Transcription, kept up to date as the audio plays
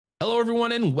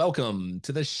everyone, and welcome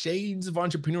to the Shades of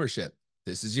Entrepreneurship.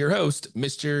 This is your host,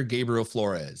 Mr. Gabriel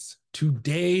Flores.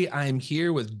 Today, I'm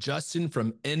here with Justin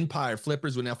from Empire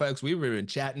Flippers. Now, folks, we've been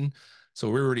chatting, so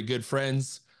we're already good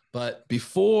friends. But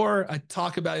before I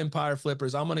talk about Empire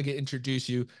Flippers, I'm going to introduce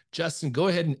you. Justin, go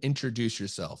ahead and introduce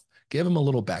yourself. Give him a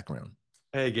little background.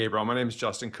 Hey, Gabriel. My name is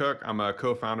Justin Cooke. I'm a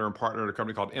co-founder and partner at a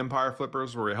company called Empire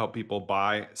Flippers, where we help people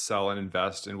buy, sell, and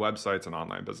invest in websites and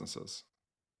online businesses.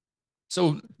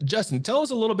 So, Justin, tell us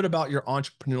a little bit about your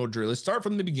entrepreneurial journey. Let's start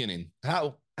from the beginning.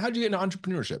 How'd you get into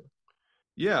entrepreneurship?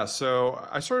 Yeah, so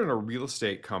I started a real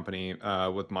estate company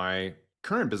with my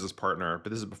current business partner, but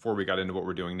this is before we got into what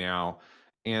we're doing now.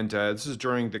 And this is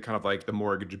during the kind of like the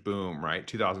mortgage boom, right?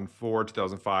 2004,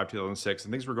 2005, 2006,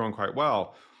 and things were going quite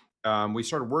well. We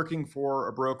started working for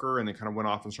a broker and then kind of went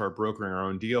off and started brokering our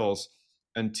own deals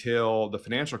until the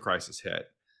financial crisis hit.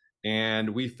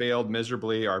 And we failed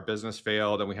miserably. Our business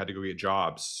failed and we had to go get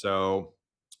jobs. So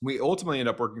we ultimately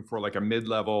ended up working for like a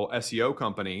mid-level SEO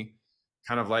company,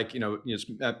 kind of like,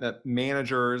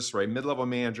 managers, right? Mid-level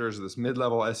managers of this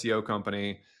mid-level SEO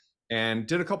company, and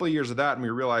did a couple of years of that. And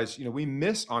we realized, we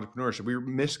miss entrepreneurship. We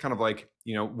miss kind of like,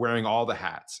 wearing all the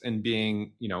hats and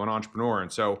being, an entrepreneur.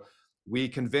 And so we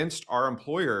convinced our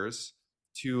employers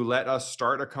to let us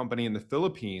start a company in the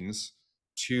Philippines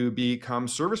to become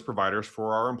service providers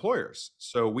for our employers.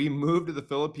 So we moved to the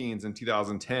Philippines in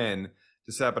 2010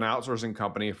 to set up an outsourcing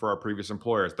company for our previous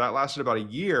employers. That lasted about a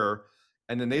year.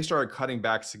 And then they started cutting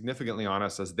back significantly on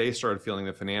us as they started feeling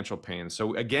the financial pain.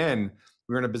 So again,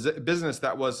 we were in a business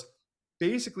that was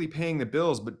basically paying the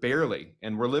bills, but barely.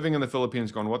 And we're living in the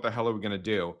Philippines going, what the hell are we going to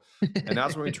do? And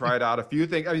that's when we tried out a few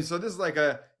things. I mean, so this is like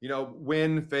a,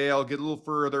 win, fail, get a little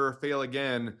further, fail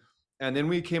again. And then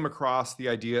we came across the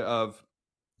idea of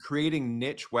creating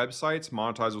niche websites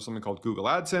monetized with something called Google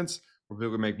AdSense, where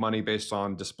people can make money based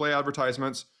on display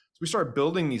advertisements. So we started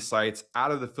building these sites out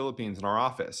of the Philippines in our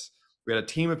office. We had a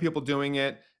team of people doing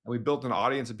it, and we built an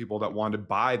audience of people that wanted to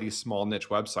buy these small niche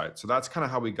websites. So that's kind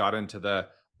of how we got into the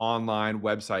online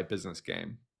website business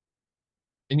game.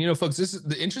 And folks, this is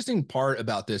the interesting part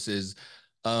about this is,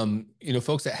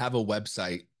 folks that have a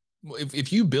website,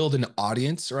 if you build an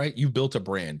audience, right, you built a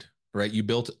brand, right? You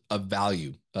built a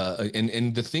value.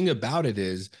 And the thing about it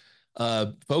is,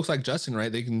 folks like Justin,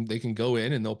 right? They can go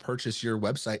in and they'll purchase your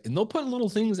website and they'll put little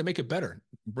things that make it better,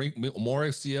 bring more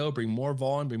SEO, bring more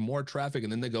volume, bring more traffic,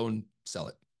 and then they go and sell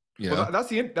it. You Well, know? that's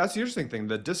the interesting thing,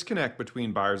 the disconnect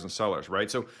between buyers and sellers,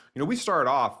 right? So, we started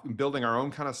off building our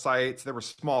own kind of sites. There were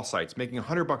small sites making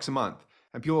 $100 a month,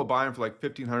 and people would buy them for like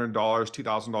 $1,500,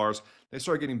 $2,000. They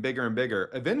started getting bigger and bigger.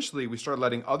 Eventually, we started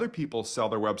letting other people sell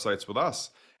their websites with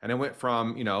us, and it went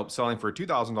from selling for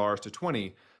 $2,000 to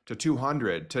 20 to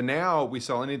 200 to now we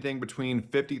sell anything between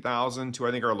 50,000 to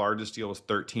I think our largest deal was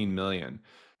 13 million.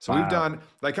 So we've Wow. done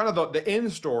like kind of the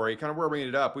end story, kind of where we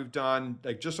ended up. We've done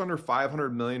like just under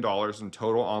 $500 million in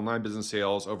total online business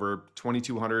sales over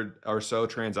 2,200 or so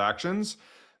transactions.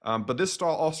 But this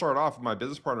all started off with my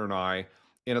business partner and I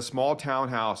in a small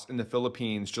townhouse in the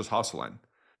Philippines, just hustling.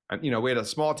 And we had a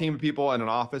small team of people in an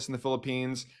office in the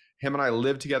Philippines. Him and I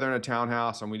lived together in a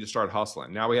townhouse, and we just started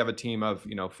hustling. Now we have a team of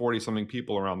 40 something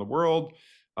people around the world.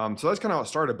 So that's kind of how it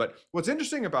started. But what's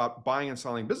interesting about buying and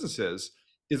selling businesses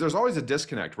is there's always a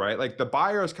disconnect, right? Like the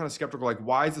buyer is kind of skeptical, like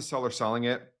why is the seller selling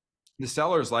it? The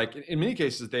seller's like, in many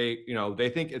cases, they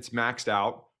think it's maxed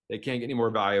out. They can't get any more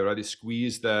value, or they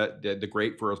squeeze the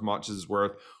grape for as much as it's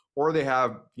worth, or they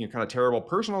have kind of terrible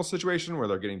personal situation where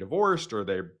they're getting divorced, or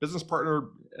their business partner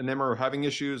and them are having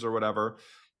issues or whatever,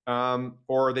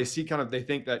 or they think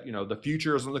that the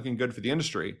future isn't looking good for the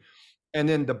industry. And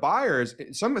then the buyers,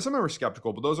 some of them are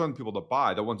skeptical, but those aren't the people that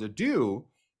buy. The ones that do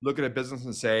look at a business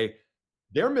and say,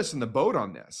 they're missing the boat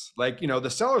on this. Like, the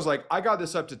seller's like, I got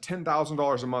this up to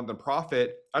 $10,000 a month in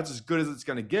profit. That's as good as it's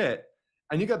going to get.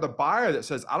 And you got the buyer that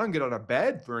says, I don't get out of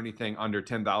bed for anything under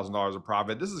 $10,000 of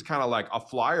profit. This is kind of like a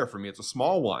flyer for me. It's a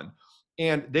small one.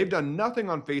 And they've done nothing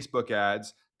on Facebook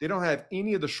ads. They don't have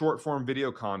any of the short form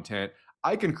video content.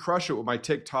 I can crush it with my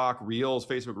TikTok Reels,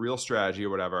 Facebook Reels strategy or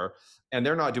whatever. And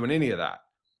they're not doing any of that.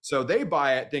 So they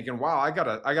buy it thinking, wow, I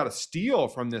gotta steal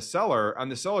from this seller.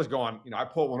 And the seller's going, I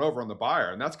pull one over on the buyer.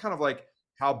 And that's kind of like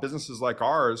how businesses like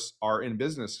ours are in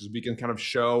business, is we can kind of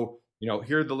show,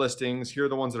 here are the listings, here are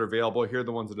the ones that are available, here are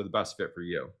the ones that are the best fit for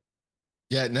you.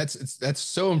 Yeah, and that's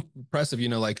so impressive,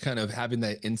 like kind of having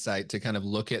that insight to kind of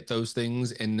look at those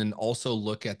things and then also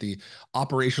look at the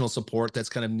operational support that's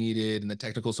kind of needed and the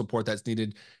technical support that's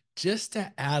needed just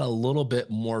to add a little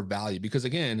bit more value. Because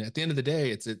again, at the end of the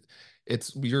day,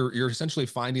 It's you're essentially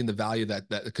finding the value that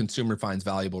the consumer finds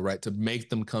valuable, right? To make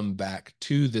them come back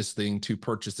to this thing to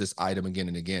purchase this item again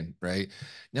and again, right?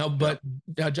 Now, Yeah. but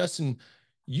now, Justin,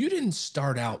 you didn't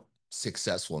start out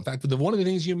successful. In fact, one of the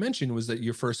things you mentioned was that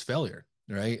your first failure,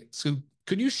 right? So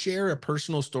could you share a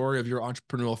personal story of your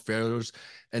entrepreneurial failures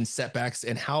and setbacks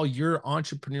and how your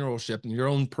entrepreneurship and your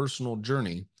own personal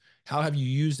journey, how have you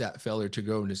used that failure to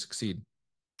grow and to succeed?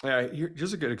 Yeah,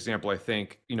 here's a good example. I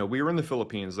think, we were in the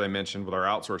Philippines, as I mentioned, with our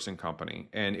outsourcing company,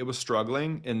 and it was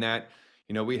struggling in that,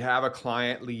 we'd have a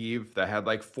client leave that had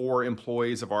like four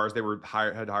employees of ours. They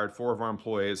had hired four of our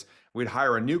employees. We'd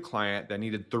hire a new client that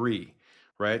needed three,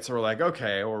 right? So we're like,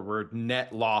 okay, or we're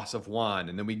net loss of one,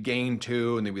 and then we gain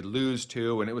two, and then we lose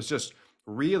two, and it was just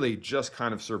really just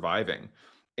kind of surviving.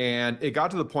 And it got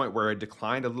to the point where it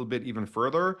declined a little bit even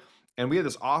further. And we had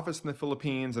this office in the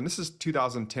Philippines, and this is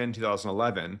 2010,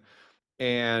 2011.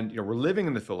 And we're living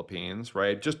in the Philippines,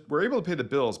 right? Just we're able to pay the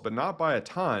bills, but not by a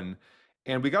ton.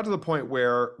 And we got to the point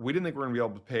where we didn't think we were going to be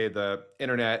able to pay the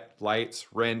internet, lights,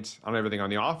 rent, on everything on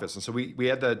the office. And so we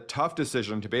had the tough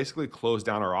decision to basically close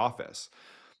down our office.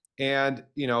 And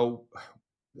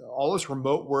all this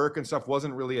remote work and stuff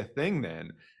wasn't really a thing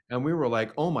then. And we were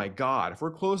like, oh my God, if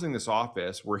we're closing this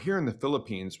office, we're here in the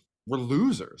Philippines, we're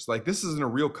losers. Like, this isn't a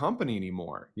real company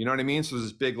anymore. You know what I mean? So there's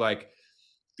this big like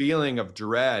feeling of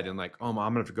dread and like, oh, I'm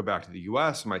gonna have to go back to the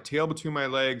US, my tail between my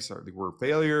legs. We're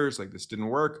failures. Like, this didn't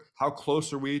work. How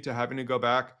close are we to having to go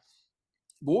back?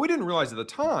 But what we didn't realize at the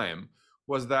time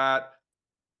was that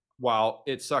while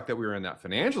it sucked that we were in that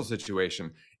financial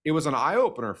situation, it was an eye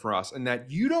opener for us in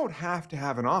that you don't have to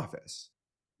have an office.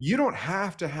 You don't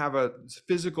have to have a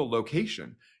physical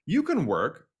location. You can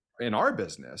work in our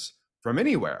business from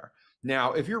anywhere.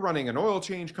 Now, if you're running an oil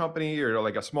change company or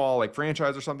like a small like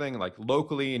franchise or something like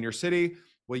locally in your city,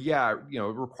 well, yeah, it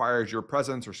requires your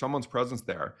presence or someone's presence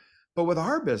there. But with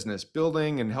our business,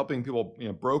 building and helping people,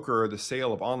 broker the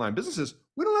sale of online businesses,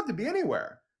 we don't have to be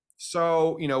anywhere.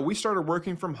 So, we started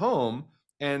working from home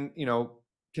and,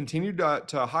 continued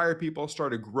to hire people,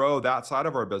 started to grow that side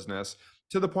of our business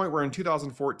to the point where in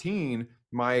 2014,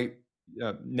 my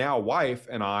now wife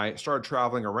and I started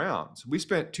traveling around. So we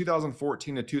spent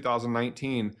 2014 to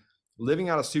 2019 living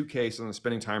out of suitcases and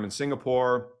spending time in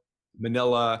Singapore,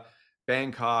 Manila,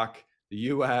 Bangkok, the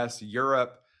US,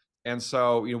 Europe. And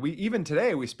so, we even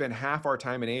today we spend half our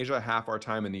time in Asia, half our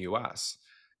time in the US.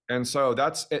 And so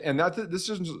this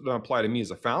doesn't apply to me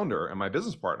as a founder and my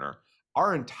business partner.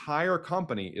 Our entire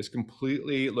company is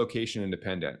completely location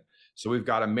independent. So we've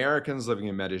got Americans living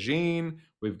in Medellin.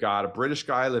 We've got a British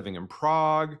guy living in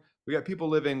Prague. We got people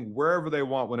living wherever they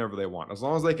want, whenever they want, as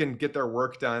long as they can get their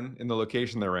work done in the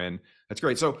location they're in. That's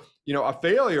great. So, a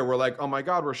failure, we're like, oh my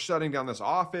God, we're shutting down this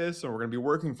office and we're going to be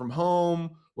working from home.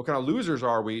 What kind of losers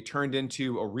are we? Turned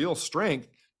into a real strength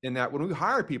in that when we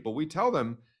hire people, we tell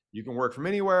them, you can work from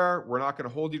anywhere. We're not going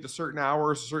to hold you to certain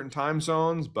hours, certain time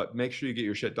zones, but make sure you get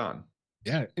your shit done.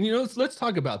 Yeah. And let's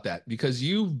talk about that because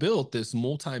you built this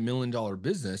multi-million dollar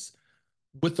business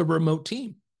with a remote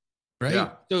team, right?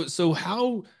 Yeah. So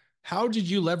how did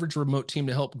you leverage a remote team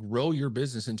to help grow your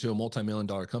business into a multi-million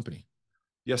dollar company?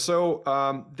 Yeah,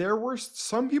 so there were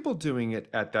some people doing it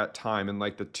at that time in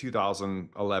like the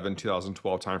 2011,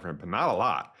 2012 timeframe, but not a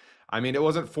lot. I mean, it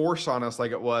wasn't forced on us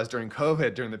like it was during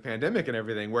COVID, during the pandemic and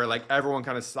everything, where like everyone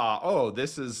kind of saw, oh,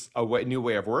 this is a new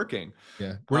way of working.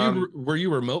 Yeah. Um, Were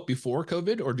you remote before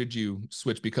COVID or did you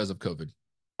switch because of COVID?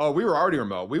 oh, we were already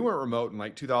remote. We went remote in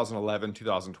like 2011,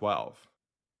 2012.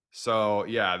 So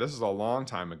yeah, this is a long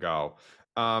time ago.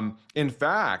 In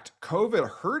fact, COVID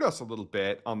hurt us a little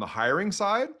bit on the hiring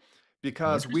side Oh,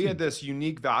 because we had interesting. this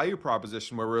unique value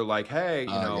proposition where we were like, hey,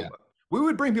 Yeah. we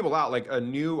would bring people out like a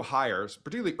new hires,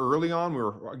 particularly early on, we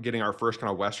were getting our first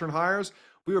kind of Western hires.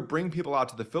 We would bring people out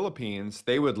to the Philippines.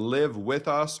 They would live with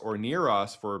us or near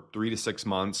us for 3 to 6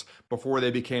 months before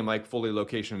they became like fully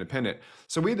location independent.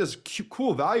 So we had this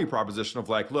cool value proposition of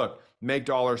like, look, make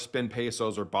dollars, spend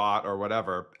pesos or baht or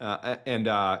whatever,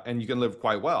 and you can live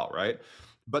quite well, right?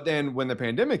 But then when the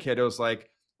pandemic hit, it was like,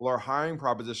 well, our hiring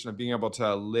proposition of being able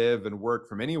to live and work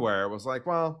from anywhere was like,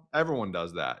 well, everyone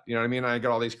does that. You know what I mean? I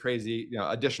got all these crazy,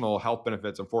 additional health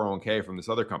benefits and 401k from this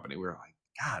other company. We were like,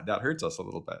 God, that hurts us a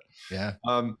little bit. Yeah.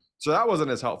 So that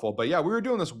wasn't as helpful. But yeah, we were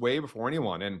doing this way before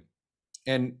anyone.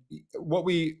 And what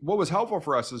was helpful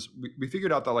for us is we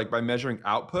figured out that like by measuring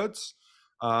outputs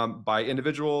by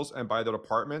individuals and by the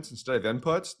departments instead of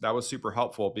inputs, that was super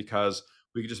helpful because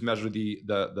we could just measure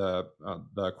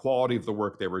the quality of the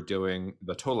work they were doing,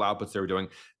 the total outputs they were doing.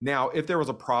 Now, if there was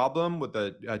a problem with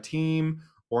a team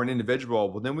or an individual,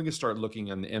 well, then we can start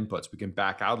looking at the inputs. We can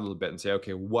back out a little bit and say,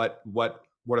 okay, what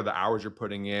what are the hours you're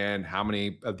putting in, how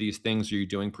many of these things are you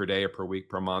doing per day or per week,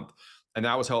 per month. And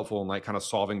that was helpful in like kind of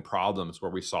solving problems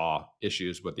where we saw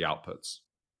issues with the outputs.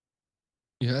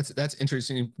 Yeah, that's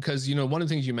interesting because one of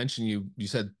the things you mentioned, you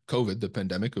said COVID, the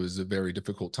pandemic, it was a very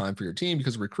difficult time for your team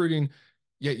because of recruiting,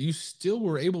 yet you still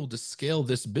were able to scale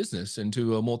this business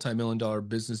into a multi-million dollar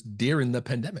business during the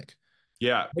pandemic.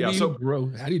 Yeah, How yeah. do you So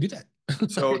grow? How do you do that?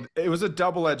 So it was a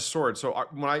double-edged sword. So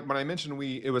when I mentioned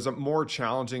it was a more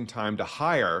challenging time to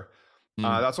hire.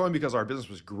 Mm, That's only because our business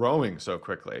was growing so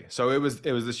quickly. So it was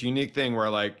this unique thing where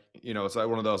like it's like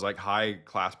one of those like high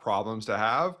class problems to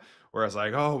have, where it's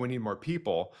like, oh, we need more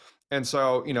people. And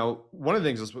so one of the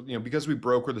things is because we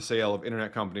broker the sale of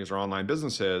internet companies or online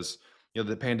businesses.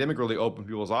 The pandemic really opened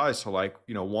people's eyes to like,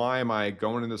 why am I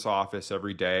going in this office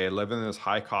every day, living in this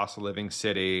high cost of living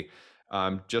city,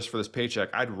 just for this paycheck?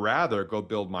 I'd rather go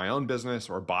build my own business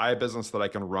or buy a business that I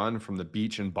can run from the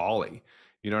beach in Bali.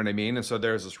 You know what I mean? And so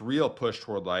there's this real push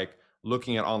toward like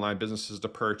looking at online businesses to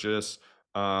purchase,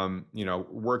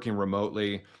 working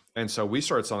remotely. And so we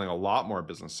started selling a lot more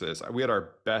businesses. We had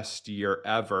our best year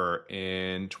ever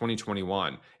in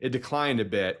 2021. It declined a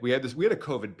bit. We had a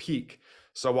COVID peak.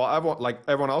 So while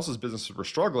everyone else's businesses were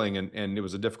struggling and it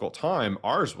was a difficult time,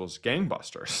 ours was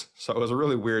gangbusters. So it was a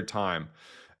really weird time.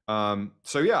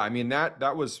 So yeah, I mean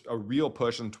that was a real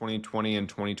push in 2020 and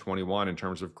 2021 in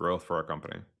terms of growth for our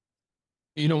company.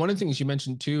 One of the things you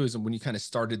mentioned too is when you kind of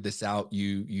started this out,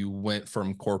 you went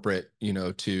from corporate,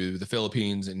 to the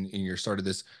Philippines and you started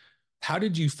this. How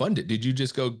did you fund it? Did you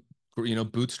just go,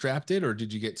 bootstrapped it, or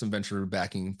did you get some venture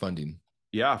backing funding?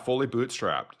 Yeah, fully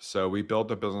bootstrapped. So we built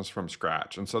a business from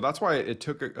scratch. And so that's why it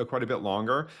took quite a bit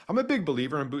longer. I'm a big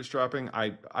believer in bootstrapping.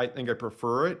 I think I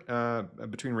prefer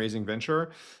it between raising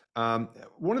venture.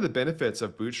 One of the benefits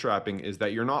of bootstrapping is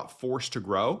that you're not forced to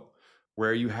grow,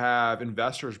 where you have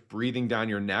investors breathing down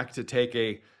your neck to take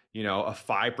a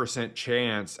 5%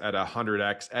 chance at a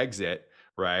 100x exit,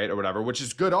 right? Or whatever, which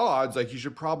is good odds. Like you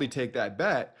should probably take that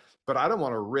bet. But I don't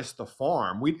want to risk the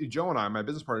farm. Joe and I, my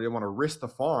business partner, didn't want to risk the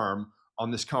farm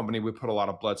on this company we put a lot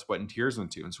of blood, sweat, and tears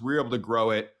into. And so we were able to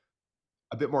grow it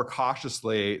a bit more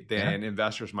cautiously Yeah. than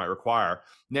investors might require.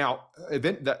 Now, I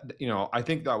think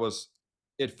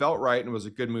it felt right and was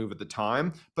a good move at the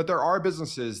time. But there are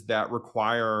businesses that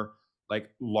require like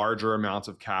larger amounts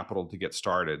of capital to get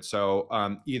started. So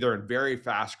either in very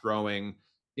fast growing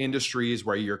industries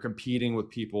where you're competing with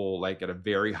people like at a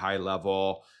very high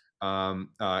level,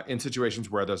 in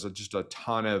situations where there's just a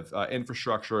ton of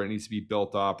infrastructure that needs to be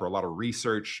built up, or a lot of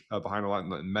research behind a lot in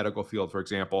the medical field, for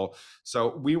example.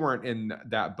 So we weren't in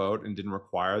that boat and didn't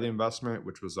require the investment,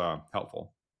 which was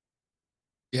helpful.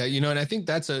 Yeah, and I think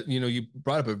you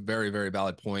brought up a very, very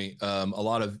valid point. A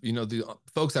lot of, the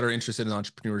folks that are interested in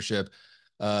entrepreneurship,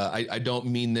 I don't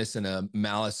mean this in a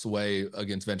malice way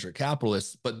against venture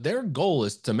capitalists, but their goal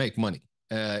is to make money.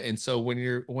 And so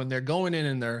when they're going in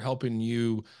and they're helping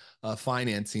you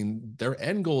financing, their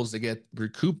end goal is to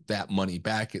recoup that money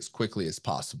back as quickly as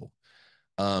possible.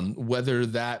 Whether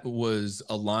that was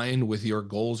aligned with your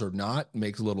goals or not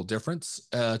makes a little difference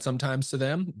sometimes to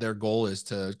them. Their goal is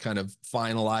to kind of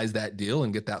finalize that deal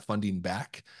and get that funding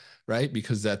back, right?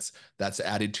 Because that's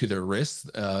added to their risks,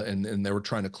 and they were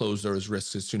trying to close those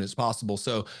risks as soon as possible.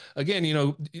 So again,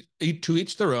 to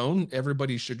each their own.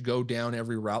 Everybody should go down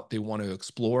every route they want to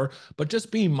explore, but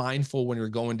just be mindful when you're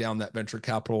going down that venture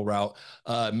capital route,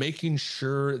 making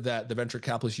sure that the venture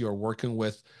capitalists you are working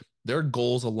with, their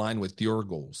goals align with your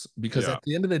goals, because Yeah. at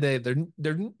the end of the day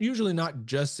they're usually not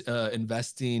just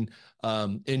investing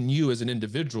in you as an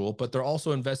individual, but they're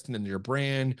also investing in your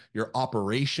brand, your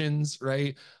operations,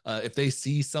 right? If they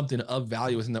see something of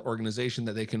value within the organization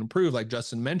that they can improve, like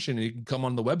Justin mentioned, you can come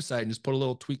on the website and just put a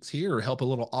little tweaks here or help a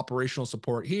little operational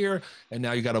support here, and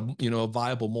now you got a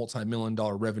viable multi-million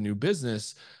dollar revenue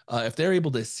business. If they're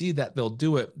able to see that, they'll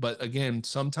do it. But again,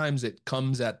 sometimes it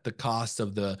comes at the cost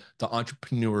of the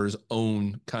entrepreneur's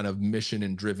own kind of mission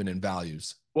and driven and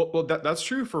values. Well, that's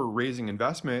true for raising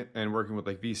investment and working with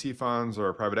like VC funds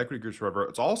or private equity groups, or whatever.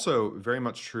 It's also very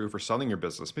much true for selling your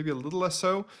business, maybe a little less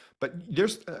so, but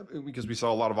there's because we saw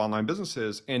a lot of online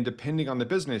businesses, and depending on the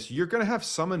business, you're going to have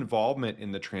some involvement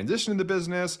in the transition of the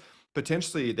business.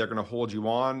 Potentially, they're going to hold you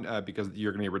on because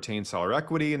you're going to retain seller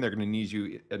equity, and they're going to need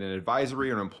you in an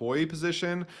advisory or an employee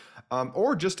position,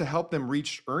 or just to help them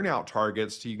reach earnout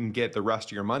targets so you can get the rest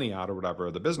of your money out or whatever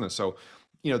of the business. So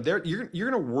you're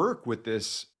going to work with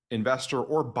this investor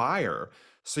or buyer.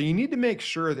 So you need to make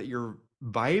sure that you're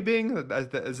vibing,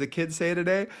 as the kids say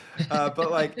today.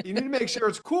 But like, you need to make sure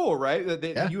it's cool, right? That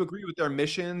Yeah. you agree with their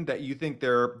mission, that you think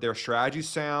their strategies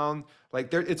sound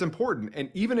like it's important. And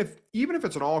even if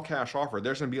it's an all cash offer,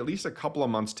 there's going to be at least a couple of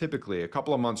months, typically a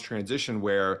couple of months transition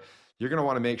where you're going to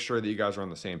want to make sure that you guys are on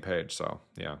the same page. So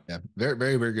yeah. Yeah, very,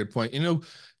 very, very good point.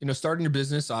 Starting your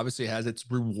business obviously has its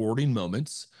rewarding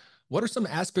moments. What are some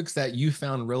aspects that you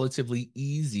found relatively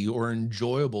easy or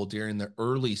enjoyable during the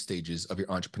early stages of your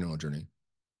entrepreneurial journey?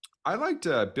 I liked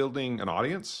building an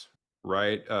audience,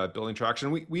 right? Building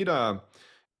traction.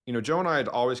 Joe and I had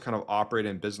always kind of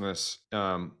operated in business,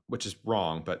 which is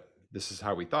wrong, but this is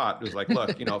how we thought. It was like,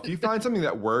 look, if you find something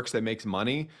that works, that makes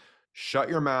money, shut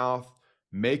your mouth,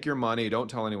 make your money, don't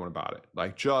tell anyone about it.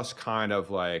 Like, just kind of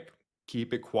like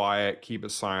keep it quiet, keep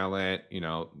it silent,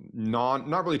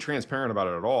 not really transparent about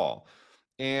it at all.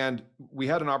 And we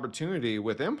had an opportunity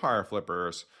with Empire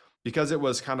Flippers because it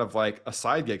was kind of like a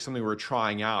side gig, something we were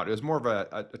trying out. It was more of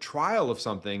a trial of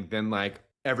something than like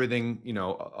everything,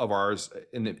 of ours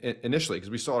initially, because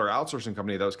we still had our outsourcing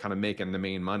company that was kind of making the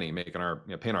main money, making our,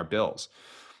 paying our bills.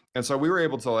 And so we were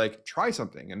able to like try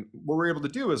something. And what we were able to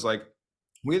do is like,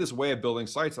 we had this way of building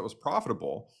sites that was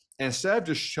profitable. And instead of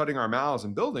just shutting our mouths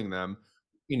and building them,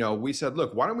 we said,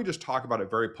 look, why don't we just talk about it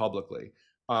very publicly?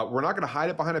 We're not going to hide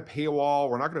it behind a paywall.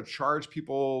 We're not going to charge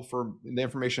people for the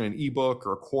information in an ebook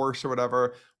or a course or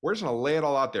whatever. We're just going to lay it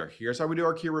all out there. Here's how we do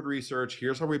our keyword research.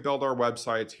 Here's how we build our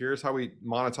websites. Here's how we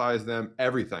monetize them,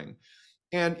 everything.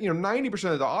 And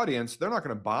 90% of the audience, they're not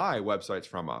going to buy websites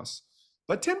from us,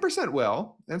 but 10%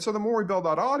 will. And so the more we build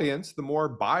that audience, the more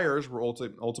buyers we're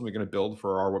ultimately going to build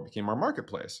for what became our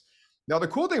marketplace. Now, the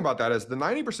cool thing about that is the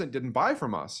 90% didn't buy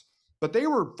from us, but they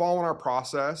were following our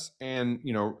process and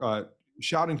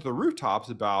shouting to the rooftops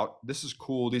about, this is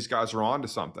cool, these guys are on to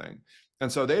something.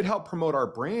 And so they'd help promote our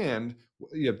brand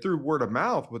through word of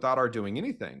mouth without our doing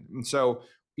anything. And so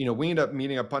we end up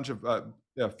meeting a bunch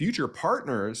of future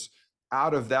partners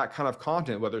out of that kind of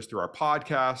content, whether it's through our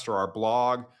podcast or our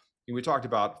blog. And we talked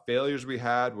about failures we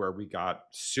had where we got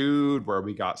sued, where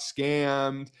we got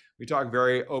scammed. We talked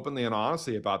very openly and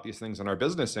honestly about these things in our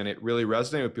business, and it really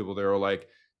resonated with people. They were like,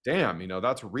 damn,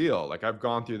 that's real. Like, I've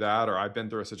gone through that, or I've been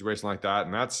through a situation like that.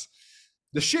 And that's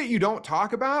the shit you don't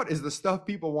talk about, is the stuff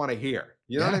people want to hear.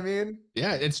 You know what Yeah. I mean?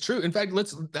 Yeah, it's true. In fact,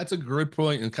 that's a great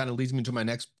point and kind of leads me to my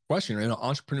next question.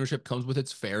 Entrepreneurship comes with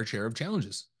its fair share of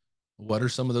challenges. What are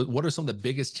some of the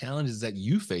biggest challenges that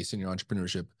you face in your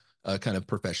entrepreneurship kind of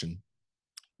profession?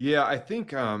 Yeah, I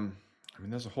think,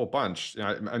 there's a whole bunch.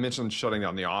 I mentioned shutting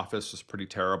down the office was pretty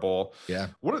terrible. Yeah.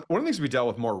 One of the things we dealt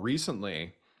with more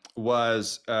recently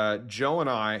was Joe and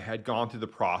I had gone through the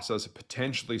process of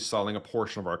potentially selling a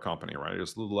portion of our company, right? It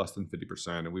was a little less than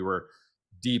 50%. And we were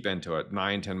deep into it,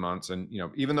 9, 10 months. And,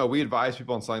 even though we advised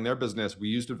people on selling their business, we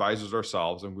used advisors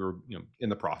ourselves, and we were, in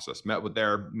the process, met with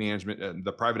their management and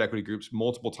the private equity groups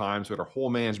multiple times. We had our whole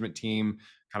management team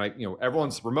kind of,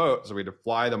 everyone's remote. So we had to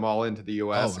fly them all into the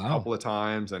Oh, US a wow. couple of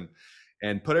times and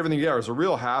put everything together. It was a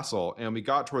real hassle. And we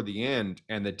got toward the end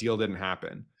and the deal didn't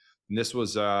happen. And this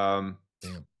was Damn.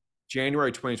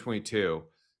 January 2022.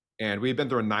 And we had been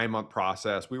through a 9-month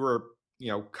process. We were,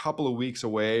 a couple of weeks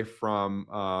away from,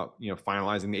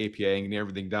 finalizing the APA and getting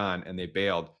everything done, and they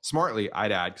bailed. Smartly,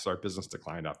 I'd add, because our business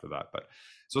declined after that. But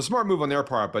so a smart move on their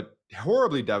part, but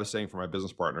horribly devastating for my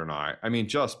business partner and I. I mean,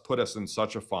 just put us in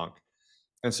such a funk.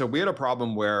 And so we had a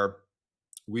problem where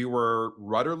we were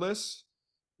rudderless,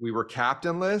 we were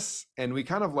captainless, and we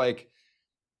kind of like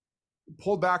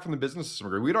pulled back from the business to some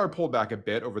degree. We'd already pulled back a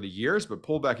bit over the years, but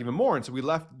pulled back even more. And so we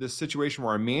left this situation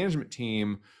where our management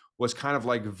team was kind of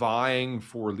like vying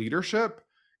for leadership,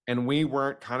 and we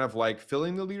weren't kind of like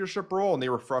filling the leadership role. And they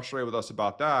were frustrated with us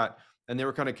about that. And they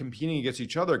were kind of competing against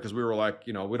each other because we were like,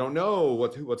 we don't know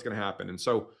what's going to happen. And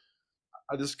so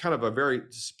this is kind of a very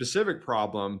specific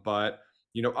problem, but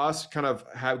us kind of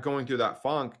going through that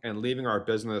funk and leaving our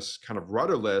business kind of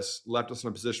rudderless left us in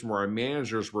a position where our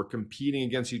managers were competing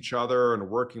against each other and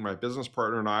working, my business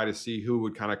partner and I, to see who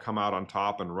would kind of come out on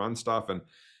top and run stuff. And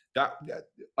that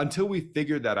until we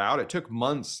figured that out, it took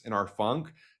months in our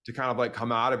funk to kind of like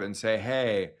come out of it and say,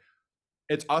 hey,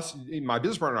 it's us, my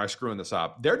business partner and I, screwing this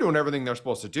up. They're doing everything they're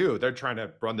supposed to do. They're trying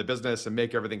to run the business and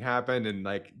make everything happen and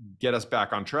like get us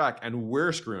back on track, and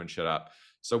we're screwing shit up.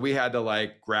 So we had to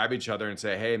like grab each other and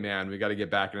say, hey man, we got to get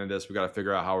back into this. We got to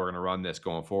figure out how we're going to run this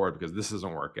going forward, because this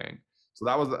isn't working. So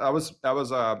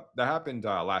that happened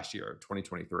last year,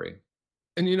 2023.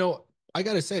 And I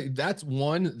gotta say, that's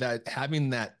one that having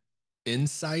that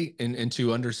insight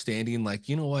into understanding, like,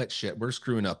 you know what, shit, we're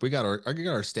screwing up. We got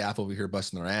our staff over here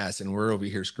busting their ass and we're over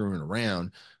here screwing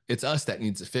around. It's us that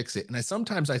needs to fix it. And I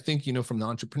think, from the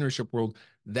entrepreneurship world,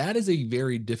 that is a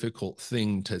very difficult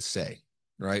thing to say,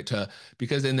 right?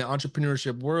 Because in the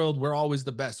entrepreneurship world, we're always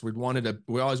the best. We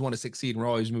always want to succeed and we're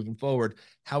always moving forward.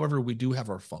 However, we do have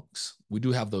our funks. We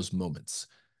do have those moments.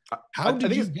 How I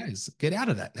did think you it's guys get out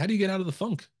of that? How do you get out of the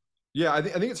funk? Yeah, I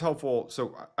think it's helpful.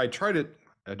 So I try to,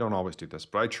 I don't always do this,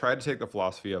 but I try to take the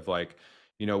philosophy of like,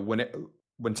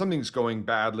 when something's going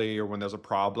badly or when there's a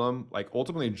problem, like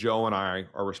ultimately Joe and I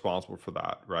are responsible for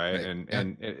that, right? Right. Yeah.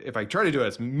 And if I try to do it,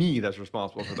 it's me that's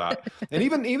responsible for that. And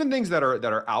even things that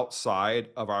are outside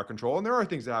of our control, and there are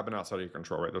things that happen outside of your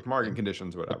control, right? There's market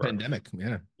conditions, The whatever. pandemic.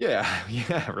 Yeah. Yeah,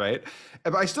 yeah, right.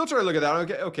 But I still try to look at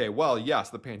that. Okay, well, yes,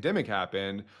 the pandemic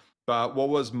happened, but what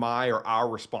was my or our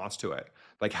response to it?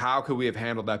 Like, how could we have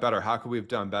handled that better? How could we have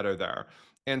done better there?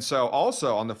 And so,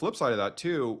 also on the flip side of that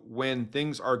too, when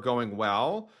things are going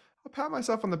well, I'll pat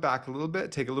myself on the back a little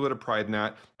bit, take a little bit of pride in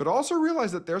that, but also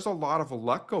realize that there's a lot of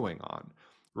luck going on,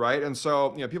 right? And so,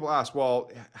 people ask,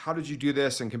 well, how did you do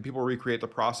this? And can people recreate the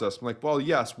process? I'm like, well,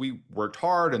 yes, we worked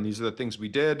hard and these are the things we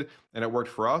did and it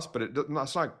worked for us, but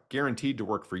it's not guaranteed to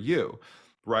work for you,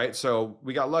 right? So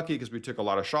we got lucky because we took a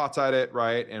lot of shots at it,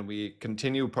 right? And we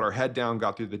continue, put our head down,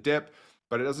 got through the dip,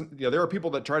 but it doesn't, there are people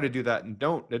that try to do that and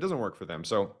it doesn't work for them.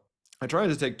 So I try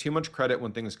to take too much credit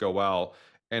when things go well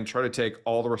and try to take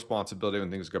all the responsibility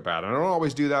when things go bad. And I don't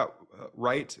always do that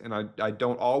right. And I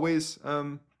don't always,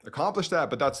 accomplish that,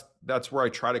 but that's where I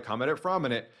try to come at it from.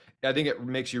 And I think it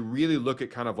makes you really look at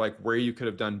kind of like where you could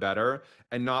have done better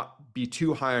and not be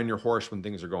too high on your horse when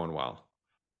things are going well.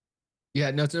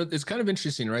 Yeah, no, it's kind of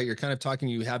interesting, right? You're kind of talking,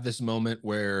 you have this moment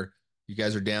where you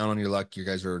guys are down on your luck. You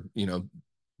guys are,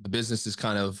 the business is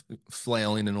kind of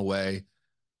flailing in a way.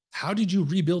 How did you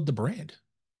rebuild the brand?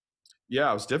 Yeah,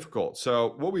 it was difficult.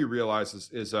 So what we realized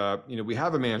is we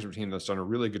have a management team that's done a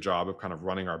really good job of kind of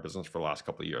running our business for the last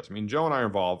couple of years. I mean, Joe and I are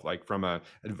involved like from a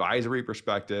advisory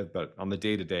perspective, but on the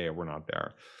day to day, we're not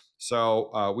there.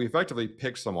 So we effectively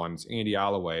picked someone, it's Andy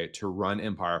Alloway, to run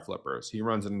Empire Flippers. He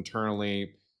runs it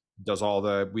internally, does all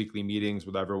the weekly meetings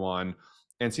with everyone,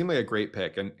 and seemed like a great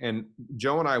pick. And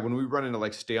Joe and I, when we run into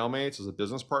like stalemates as a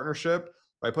business partnership,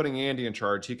 by putting Andy in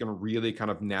charge, he can really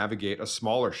kind of navigate a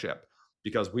smaller ship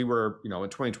because we were, in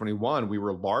 2021, we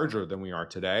were larger than we are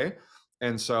today.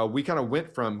 And so we kind of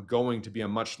went from going to be a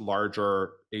much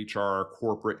larger HR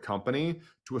corporate company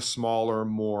to a smaller,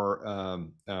 more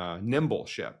nimble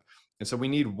ship. And so we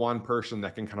need one person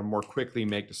that can kind of more quickly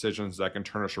make decisions that can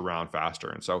turn us around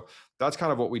faster. And so that's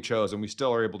kind of what we chose. And we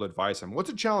still are able to advise him. What's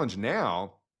a challenge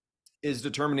now is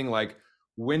determining like,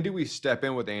 when do we step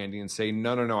in with Andy and say,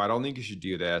 no, no, no, I don't think you should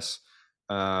do this.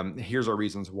 Here's our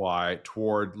reasons why,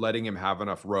 toward letting him have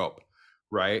enough rope,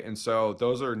 right? And so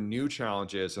those are new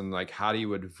challenges. And like, how do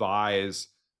you advise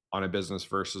on a business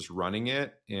versus running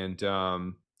it? And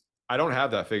I don't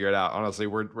have that figured out, honestly.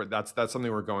 That's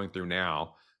something we're going through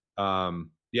now.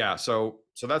 Yeah, so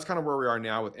that's kind of where we are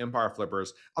now with Empire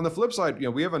Flippers. On the flip side,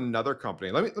 we have another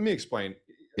company. Let me explain.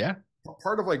 Yeah.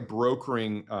 Part of like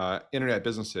brokering internet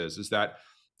businesses is that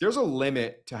there's a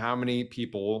limit to how many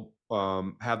people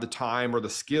have the time or the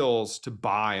skills to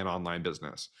buy an online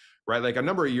business, right? Like a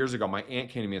number of years ago, my aunt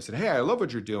came to me and said, "Hey, I love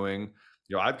what you're doing.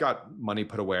 I've got money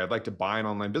put away. I'd like to buy an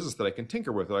online business that I can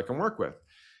tinker with, that I can work with."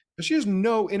 But she has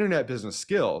no internet business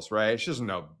skills, right? She doesn't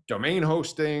know domain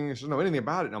hosting. She doesn't know anything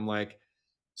about it. And I'm like,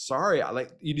 sorry,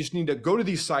 you just need to go to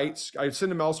these sites. I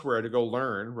send them elsewhere to go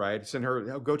learn, right? Send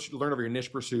her, go learn over your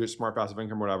niche pursuit, smart passive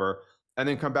income, whatever, and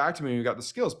then come back to me when you got the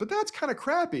skills. But that's kind of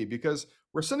crappy because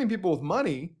we're sending people with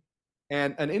money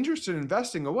and an interest in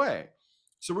investing away.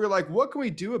 So we're like, what can we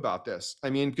do about this? I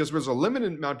mean, because there's a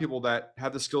limited amount of people that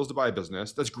have the skills to buy a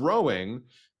business that's growing,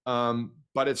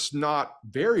 but it's not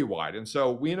very wide. And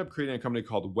so we end up creating a company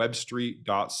called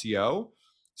webstreet.co.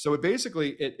 So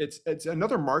it's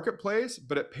another marketplace,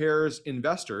 but it pairs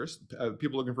investors,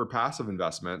 people looking for passive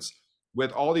investments,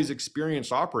 with all these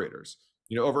experienced operators.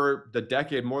 Over the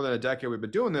decade, more than a decade we've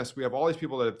been doing this, we have all these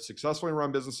people that have successfully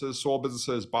run businesses, sold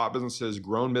businesses, bought businesses,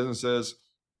 grown businesses.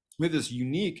 We have this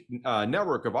unique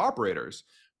network of operators.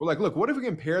 We're like, look, what if we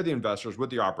can pair the investors with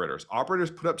the operators? Operators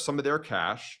put up some of their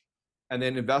cash, and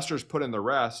then investors put in the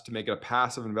rest to make it a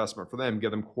passive investment for them,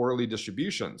 give them quarterly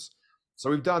distributions. So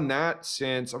we've done that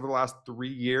since over the last 3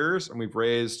 years, and we've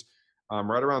raised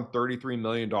right around $33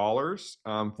 million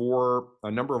for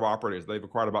a number of operators. They've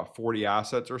acquired about 40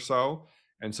 assets or so,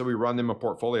 and so we run them a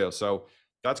portfolio. So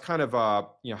that's kind of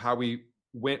how we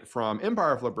went from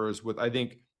Empire Flippers with, I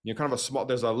think, kind of a small.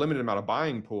 There's a limited amount of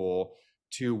buying pool,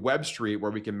 to Web Street,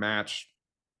 where we can match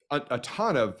a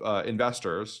ton of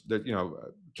investors that,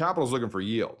 capital is looking for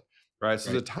yield, right?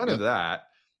 So there's Right. a ton of Yep. that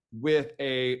with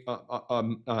a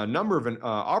number of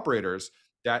operators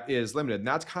that is limited. And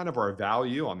that's kind of our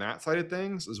value on that side of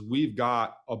things, is we've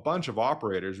got a bunch of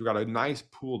operators. We've got a nice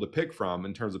pool to pick from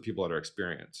in terms of people that are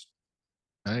experienced.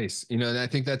 Nice. And I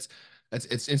think that's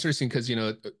it's interesting because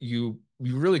you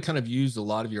really kind of used a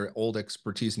lot of your old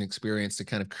expertise and experience to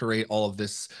kind of create all of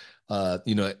this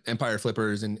Empire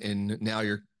Flippers and now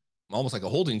you're almost like a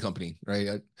holding company,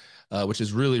 right? Which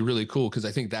is really, really cool because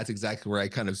I think that's exactly where I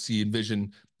kind of see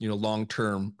envision, long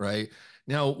term, right?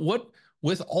 Now, what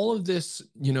with all of this,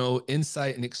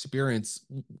 insight and experience,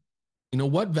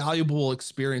 what valuable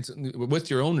experience with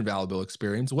your own valuable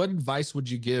experience, what advice would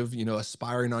you give,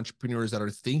 aspiring entrepreneurs that are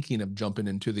thinking of jumping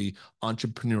into the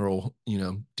entrepreneurial,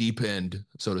 deep end,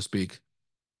 so to speak?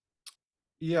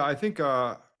 Yeah, I think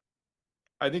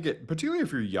it, particularly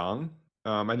if you're young,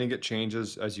 I think it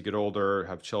changes as you get older,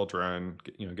 have children,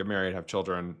 get married, have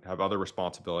children, have other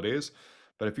responsibilities.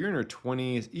 But if you're in your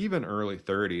 20s, even early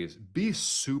 30s, be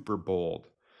super bold.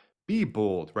 Be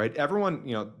bold, right? Everyone,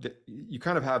 you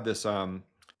kind of have this kind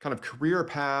of career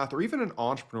path or even an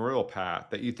entrepreneurial path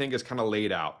that you think is kind of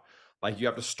laid out. Like you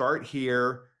have to start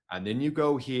here and then you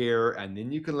go here and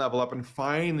then you can level up and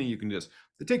finally you can just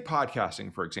take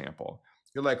podcasting, for example.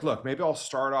 You're like, look, maybe I'll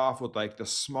start off with like the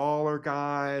smaller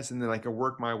guys and then I can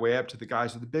work my way up to the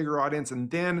guys with the bigger audience.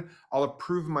 And then I'll have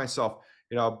proven myself,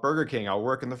 Burger King, I'll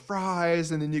work in the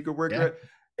fries and then you could work Yeah. at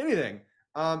anything.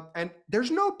 And there's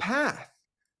no path.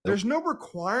 There's Nope. no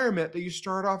requirement that you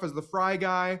start off as the fry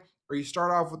guy or you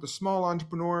start off with the small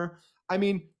entrepreneur. I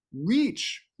mean,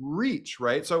 reach,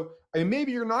 right? So, I mean,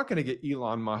 maybe you're not going to get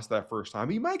Elon Musk that first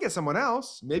time. You might get someone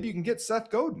else. Maybe you can get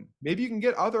Seth Godin. Maybe you can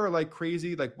get other like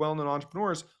crazy, like well-known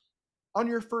entrepreneurs on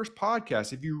your first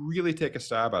podcast if you really take a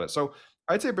stab at it. So,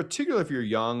 I'd say, particularly if you're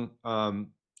young,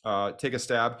 take a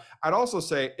stab. I'd also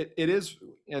say it is,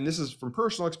 and this is from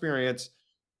personal experience,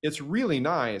 it's really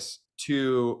nice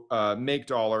to make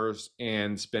dollars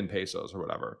and spend pesos or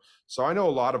whatever. So I know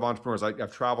a lot of entrepreneurs.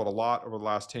 I've traveled a lot over the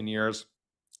last 10 years.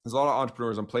 There's a lot of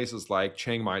entrepreneurs in places like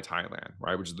Chiang Mai, Thailand,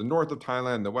 right, which is the north of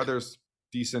Thailand. The weather's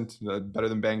decent, better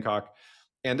than Bangkok.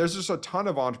 And there's just a ton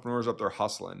of entrepreneurs up there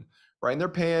hustling, right? And they're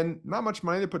paying not much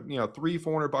money. They put,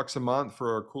 $300-400 a month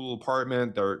for a cool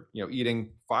apartment. They're,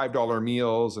 eating $5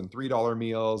 meals and $3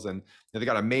 meals. And they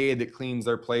got a maid that cleans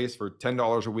their place for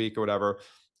 $10 a week or whatever.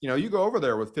 You go over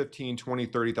there with 15, 20,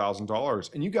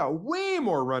 $30,000 and you got way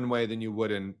more runway than you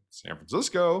would in San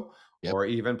Francisco Yep. or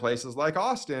even places like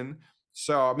Austin.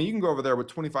 So, I mean, you can go over there with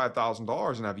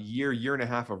 $25,000 and have a year and a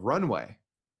half of runway,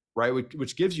 right?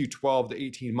 Which gives you 12 to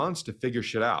 18 months to figure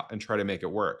shit out and try to make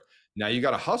it work. Now you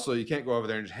got to hustle. You can't go over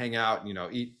there and just hang out and,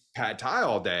 eat pad thai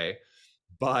all day,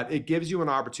 but it gives you an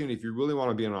opportunity if you really want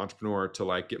to be an entrepreneur to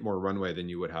like get more runway than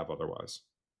you would have otherwise.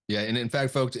 Yeah, and in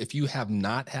fact, folks, if you have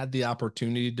not had the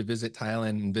opportunity to visit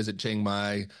Thailand and visit Chiang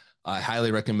Mai, I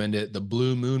highly recommend it. The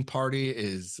Blue Moon Party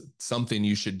is something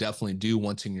you should definitely do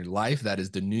once in your life. That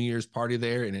is the New Year's party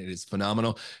there, and it is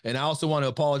phenomenal. And I also want to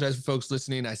apologize for folks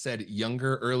listening. I said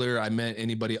younger earlier. I meant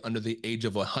anybody under the age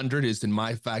of 100 is, in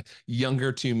my fact,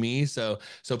 younger to me. So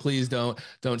please don't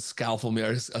scalpel me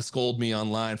or scold me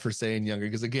online for saying younger,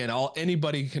 because again,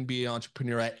 anybody can be an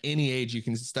entrepreneur at any age. You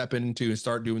can step into and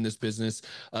start doing this business.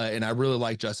 And I really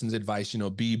like Justin's advice.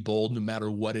 Be bold no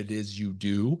matter what it is you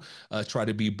do. Try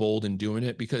to be bold in doing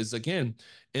it because again,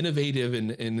 innovative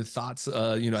and thoughts.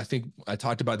 I think I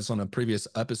talked about this on a previous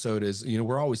episode. Is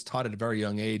we're always taught at a very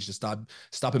young age to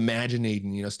stop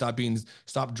imagining.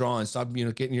 Stop drawing. Stop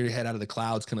getting your head out of the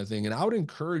clouds, kind of thing. And I would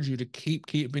encourage you to keep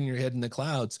keeping your head in the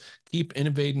clouds. Keep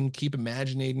innovating. Keep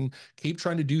imagining. Keep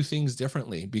trying to do things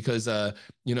differently because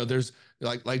there's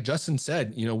like Justin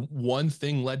said, one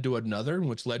thing led to another,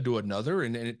 which led to another,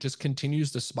 and it just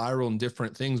continues to spiral in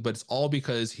different things. But it's all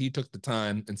because he took the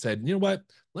time and said, you know what?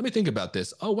 Let me think about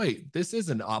this. Oh, wait, this is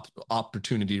an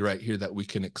opportunity right here that we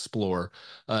can explore.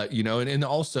 And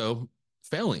also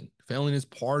failing. Failing is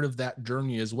part of that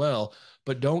journey as well.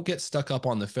 But don't get stuck up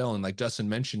on the failing. Like Justin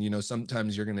mentioned,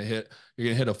 sometimes you're gonna hit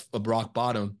a rock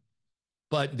bottom,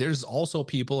 but there's also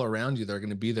people around you that are going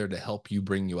to be there to help you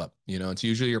bring you up. It's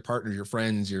usually your partners, your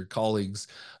friends, your colleagues.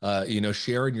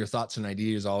 Sharing your thoughts and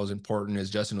ideas is always important. As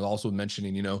Justin was also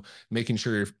mentioning, making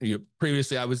sure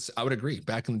previously I would agree.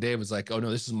 Back in the day, it was like, oh no,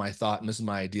 this is my thought and this is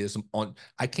my idea.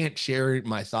 I can't share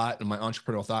my thought and my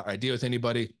entrepreneurial thought or idea with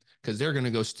anybody because they're going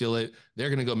to go steal it. They're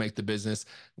going to go make the business.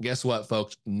 Guess what,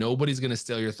 folks? Nobody's going to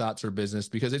steal your thoughts or business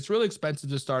because it's really expensive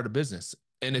to start a business.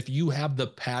 And if you have the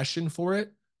passion for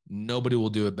it, nobody will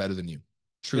do it better than you.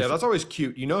 Yeah, that's truthfully. always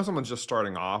cute. You know, someone's just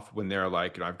starting off when they're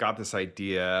like, I've got this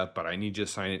idea, but I need you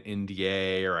to sign an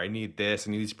NDA, or I need this,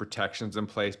 I need these protections in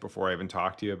place before I even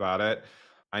talk to you about it.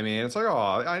 I mean, it's like, oh,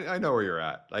 I know where you're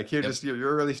at. Like Yep.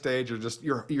 you're early stage,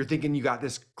 you're thinking you got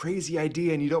this crazy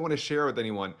idea and you don't want to share with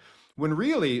anyone. When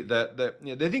really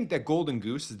they think that golden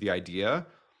goose is the idea.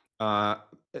 Uh,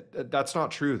 that's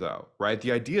not true though, right?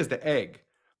 The idea is the egg,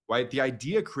 right? The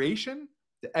idea creation,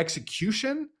 the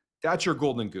execution, that's your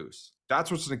golden goose. That's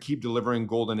what's going to keep delivering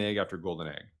golden egg after golden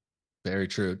egg. Very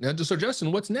true. Now, so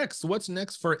Justin, what's next? What's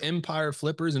next for Empire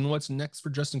Flippers, and what's next for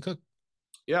Justin Cooke?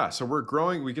 Yeah, so we're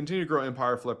growing. We continue to grow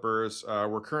Empire Flippers.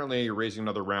 We're currently raising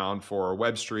another round for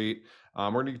Web Street.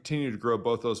 We're going to continue to grow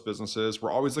both those businesses.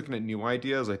 We're always looking at new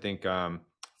ideas. I think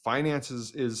finance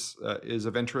is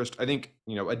of interest. I think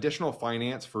additional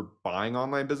finance for buying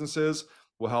online businesses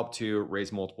will help to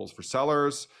raise multiples for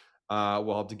sellers.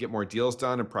 Will help to get more deals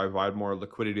done and provide more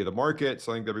liquidity to the market.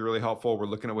 So I think that'd be really helpful. We're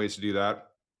looking at ways to do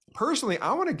that. Personally,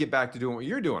 I want to get back to doing what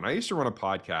you're doing. I used to run a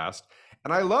podcast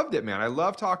and I loved it, man. I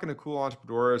love talking to cool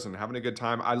entrepreneurs and having a good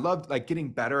time. I loved like getting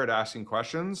better at asking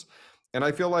questions. And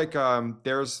I feel like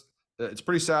there's it's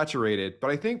pretty saturated,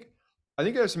 but I think I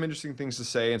have some interesting things to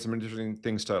say and some interesting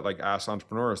things to like ask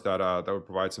entrepreneurs that would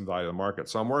provide some value to the market.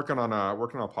 So I'm working on a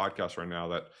podcast right now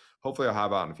that hopefully I'll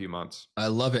have out in a few months. I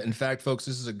love it. In fact, folks,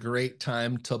 this is a great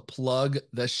time to plug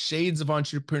the Shades of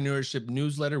Entrepreneurship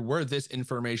newsletter, where this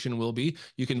information will be.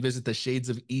 You can visit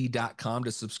theshadesofE.com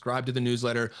to subscribe to the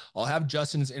newsletter. I'll have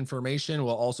Justin's information.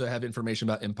 We'll also have information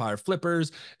about Empire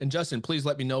Flippers. And Justin, please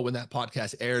let me know when that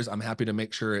podcast airs. I'm happy to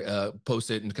make sure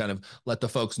post it and kind of let the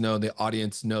folks know, the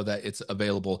audience know that it's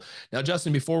available. Now,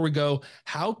 Justin, before we go,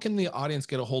 how can the audience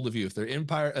get a hold of you if they're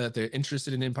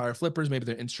interested in Empire Flippers? Maybe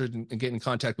they're interested in getting in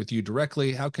contact with you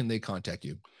directly. How can they contact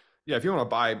you? Yeah, if you want to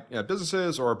buy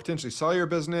businesses or potentially sell your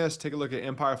business, take a look at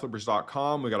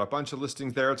empireflippers.com. We got a bunch of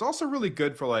listings there. It's also really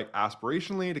good for like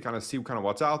aspirationally to kind of see kind of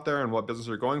what's out there and what business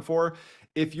you're going for.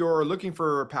 If you're looking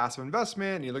for passive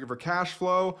investment and you're looking for cash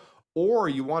flow, or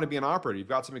you want to be an operator, you've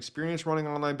got some experience running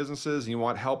online businesses and you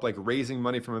want help like raising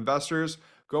money from investors,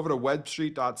 go over to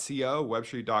webstreet.co,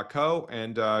 webstreet.co,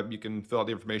 and you can fill out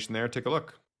the information there. Take a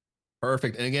look.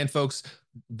 Perfect. And again, folks,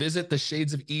 visit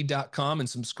theshadesofE.com and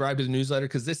subscribe to the newsletter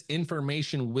because this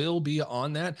information will be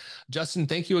on that. Justin,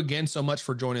 thank you again so much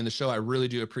for joining the show. I really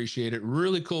do appreciate it.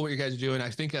 Really cool what you guys are doing. I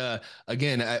think,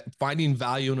 again, finding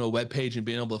value in a web page and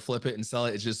being able to flip it and sell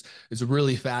it it's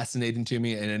really fascinating to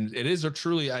me. And it is a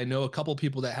truly, I know a couple of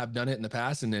people that have done it in the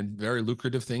past and a very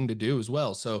lucrative thing to do as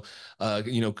well. So,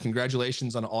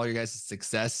 congratulations on all your guys'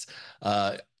 success.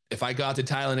 If I go out to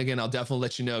Thailand again, I'll definitely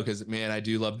let you know because man, I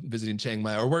do love visiting Chiang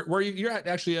Mai. Or where you're at?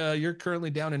 Actually, you're currently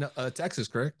down in Texas,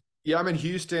 correct? Yeah, I'm in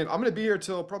Houston. I'm gonna be here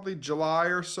till probably July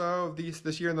or so of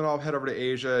this year, and then I'll head over to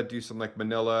Asia, do some like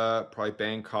Manila, probably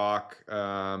Bangkok.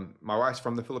 My wife's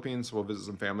from the Philippines, so we'll visit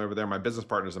some family over there. My business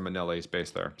partner's in Manila, he's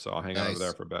based there, so I'll hang out over there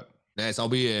Nice, for a bit. nice. I'll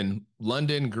be in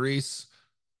London, Greece,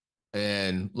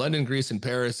 and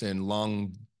Paris, and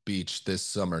Long Beach this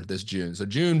summer, this June. So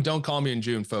June, don't call me in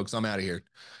June, folks. I'm out of here.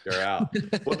 You're out.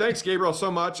 Well, thanks, Gabriel, so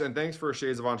much, and thanks for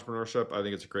Shades of Entrepreneurship. I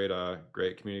think it's a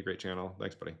great community, great channel.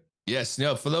 Thanks, buddy. Yes,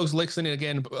 no, for those listening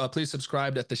again, please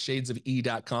subscribe at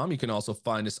theshadesofE.com. You can also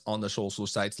find us on the social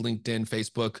sites, LinkedIn,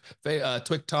 Facebook,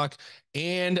 TikTok,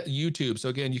 and YouTube. So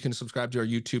again, you can subscribe to our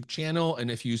YouTube channel.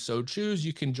 And if you so choose,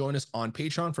 you can join us on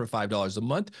Patreon for $5 a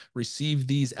month, receive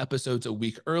these episodes a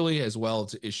week early, as well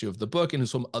as the issue of the book and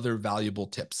some other valuable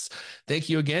tips. Thank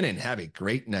you again and have a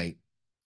great night.